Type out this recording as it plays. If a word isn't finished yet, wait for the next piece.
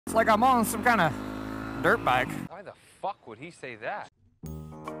It's like I'm on some kind of dirt bike. Why the fuck would he say that?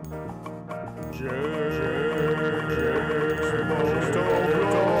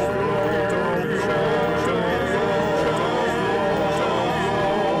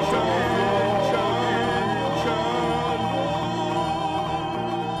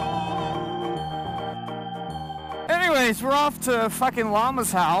 Anyways, we're off to fucking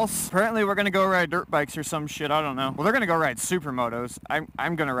Llama's house. Apparently we're gonna go ride dirt bikes or some shit, I don't know. Well, they're gonna go ride supermotos.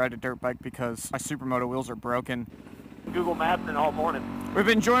 I'm gonna ride a dirt bike because my supermoto wheels are broken. Google Maps in all morning. We've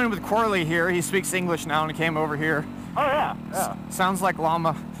been joining with Corley here. He speaks English now and he came over here. Oh yeah, yeah. Sounds like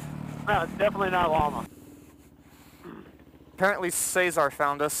llama. No, it's definitely not llama. Apparently Cesar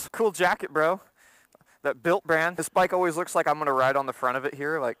found us. Cool jacket, bro. That Built brand. This bike always looks like I'm gonna ride on the front of it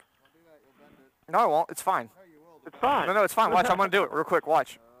here, like. No, I won't. It's fine. It's fine. No, it's fine. Watch, I'm gonna do it real quick.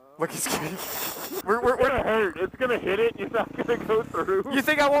 Watch. Look, he's kidding. We're gonna hurt. It's gonna hit it. You're not gonna go through. You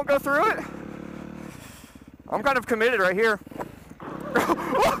think I won't go through it? I'm kind of committed right here.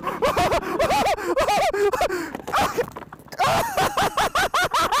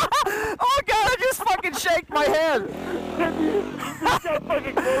 Oh God! I just fucking shaked my head. You just got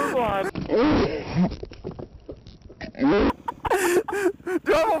fucking clotheslined.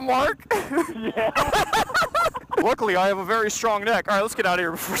 Do I have a mark? Yeah. Luckily, I have a very strong neck. All right, let's get out of here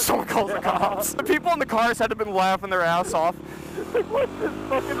before someone calls the cops. The people in the cars had to have been laughing their ass off. What's this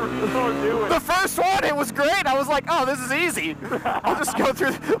fucking retard doing? The first one, it was great. I was like, oh, this is easy. I'll just go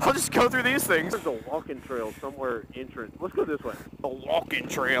through these things. There's a walking trail somewhere entrance. Let's go this way. A walking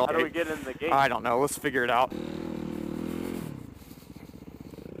trail. How do we get in the gate? I don't know. Let's figure it out.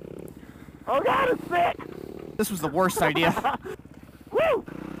 Oh God, it's sick. This was the worst idea. Woo!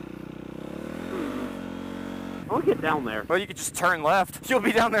 I want to get down there. Well, you could just turn left. You'll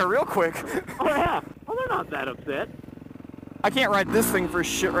be down there real quick. Oh yeah. Well, they're not that upset. I can't ride this thing for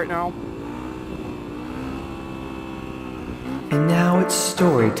shit right now. And now it's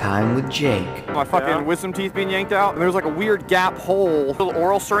story time with Jake. My fucking wisdom teeth being yanked out, and there's like a weird gap hole. Little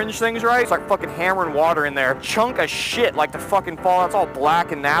oral syringe things, right? It's like fucking hammering water in there. Chunk of shit like to fucking fall out. It's all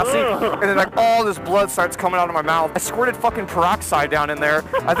black and nasty. And then like all this blood starts coming out of my mouth. I squirted fucking peroxide down in there.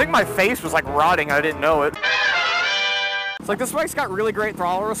 I think my face was like rotting. I didn't know it. It's like this bike's got really great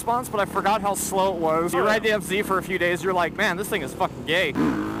throttle response, but I forgot how slow it was. You ride the FZ for a few days, you're like, man, this thing is fucking gay.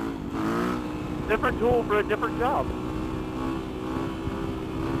 Different tool for a different job.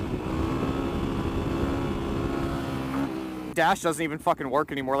 Dash doesn't even fucking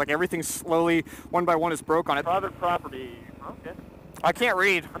work anymore. Like everything slowly, one by one, is broke on it. Private property. Okay. I can't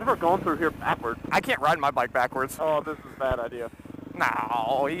read. I've never gone through here backwards. I can't ride my bike backwards. Oh, this is a bad idea.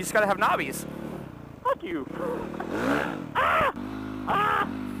 No, you just gotta have knobbies. Fuck you. Ah! Ah!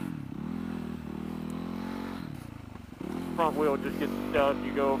 Front wheel just gets stuck.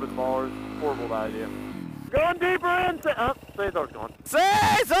 You go over the bars. Horrible idea. Going deeper in. Oh, Cesar's gone.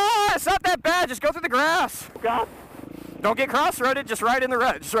 Cesar! It's not that bad. Just go through the grass. God. Don't get cross-roaded. Just ride in the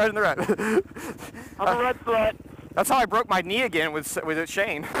rut. Just ride in the rut. I'm a red threat. That's how I broke my knee again with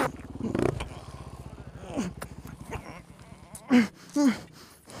Shane.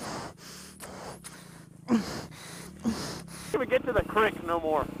 Can't even get to the creek no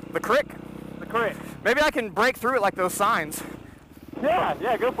more. The crick? The creek. Maybe I can break through it like those signs.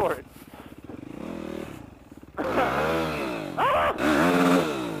 Yeah, go for it. Oh,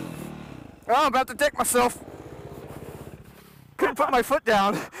 I'm about to dick myself. Couldn't put my foot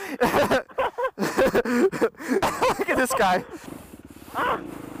down. Look at this guy.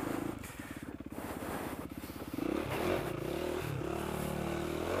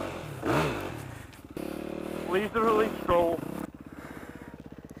 Leisurely stroll.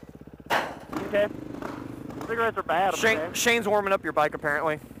 Okay. Cigarettes are bad. Shane's warming up your bike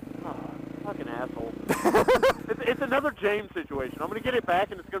apparently. Oh, fucking asshole. It's another James situation. I'm gonna get it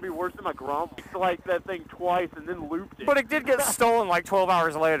back and it's gonna be worse than my grump. It's like that thing twice and then looped it. But it did get stolen like 12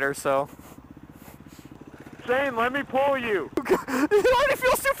 hours later, so. Shane, let me pull you. It already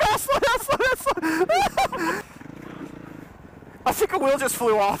feels too fast. Slow down, slow down, slow down. I think a wheel just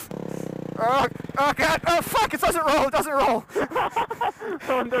flew off. Oh God, oh fuck, it doesn't roll, it doesn't roll.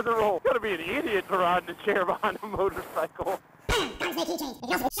 One doesn't roll. You gotta be an idiot to ride in a chair behind a motorcycle.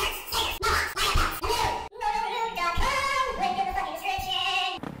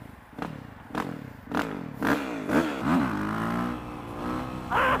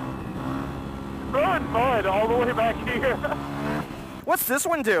 Throwing mud all the way back here. What's this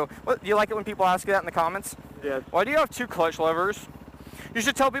one do? Do you like it when people ask you that in the comments? Yes. Why do you have two clutch levers? You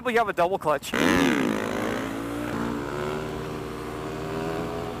should tell people you have a double clutch.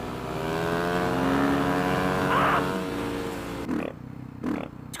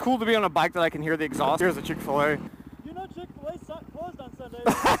 cool to be on a bike that I can hear the exhaust. Here's a Chick-fil-A. You know Chick-fil-A's closed on Sunday.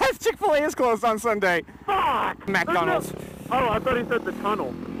 Chick-fil-A is closed on Sunday. Fuck! McDonald's. Oh, I thought he said the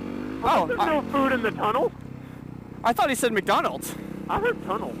tunnel. Oh, There's no food in the tunnel? I thought he said McDonald's. I heard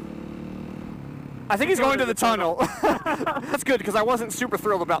tunnel. I think he's going to the tunnel. That's good, because I wasn't super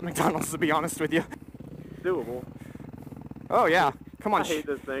thrilled about McDonald's, to be honest with you. Doable. Oh, yeah. Come on, I hate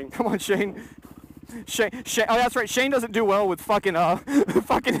this thing. Come on, Shane. Shane. Oh, that's right. Shane doesn't do well with fucking,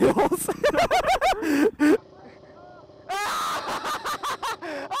 fucking hills.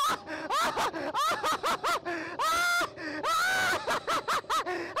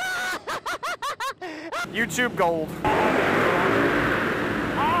 YouTube gold.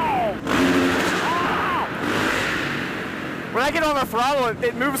 When I get on the throttle,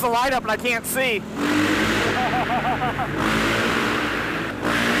 it moves the light up and I can't see.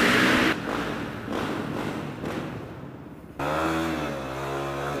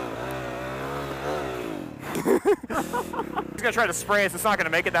 He's gonna try to spray us. It's not gonna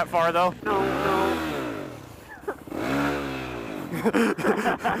make it that far, though. No.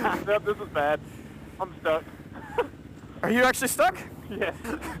 Nope, this is bad. I'm stuck. Are you actually stuck? Yeah.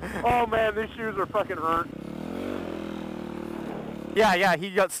 Oh man, these shoes are fucking hurt. Yeah, he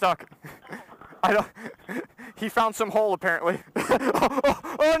got stuck. I don't. He found some hole apparently.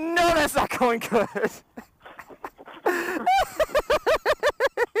 Oh no, that's not going good.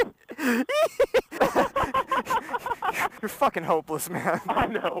 You're fucking hopeless, man. I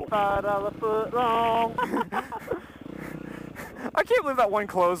know. $5 foot long. I can't believe that one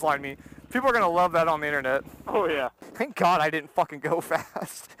clotheslined me. People are gonna love that on the internet. Oh yeah. Thank God I didn't fucking go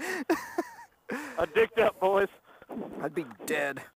fast. I dicked up, boys. I'd be dead.